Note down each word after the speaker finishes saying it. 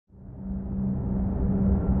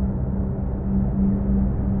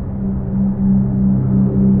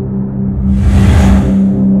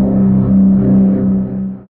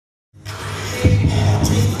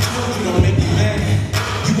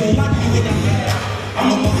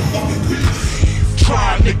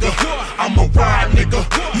I'm a ride, nigga.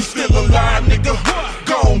 You still alive, nigga?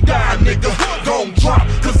 Gon' die, nigga. Gon' drop,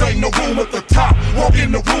 cause ain't no room at the top. Walk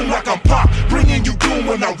in the room like I'm pop, bringing you doom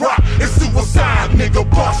when I rock. It's suicide, nigga.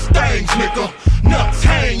 Bust things, nigga. Nuts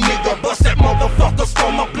hang, nigga. Bust that motherfuckers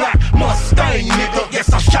from a black Mustang, nigga.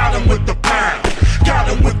 Yes, I shot him with the pound, got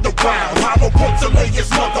him with the round. Hollow point to lay his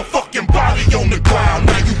motherfucking body on the ground.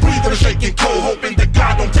 Now you breathing, shaking cold, hoping that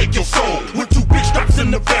God don't take your soul. With 2 big straps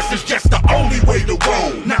in the vest is just the only way to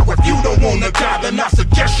roll. Now if you don't wanna die, then I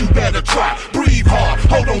suggest you better try. Breathe hard,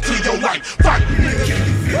 hold on to your life, fight, nigga.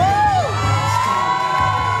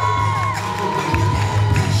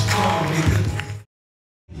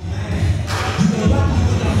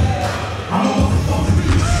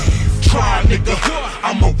 Try, nigga,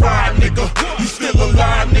 I'm a ride, nigga. You still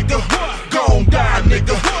alive, nigga? Gon' die,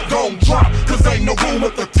 nigga. Gon' drop, cause ain't no room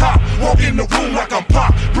at the top. Walk in the room like I'm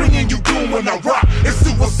pop.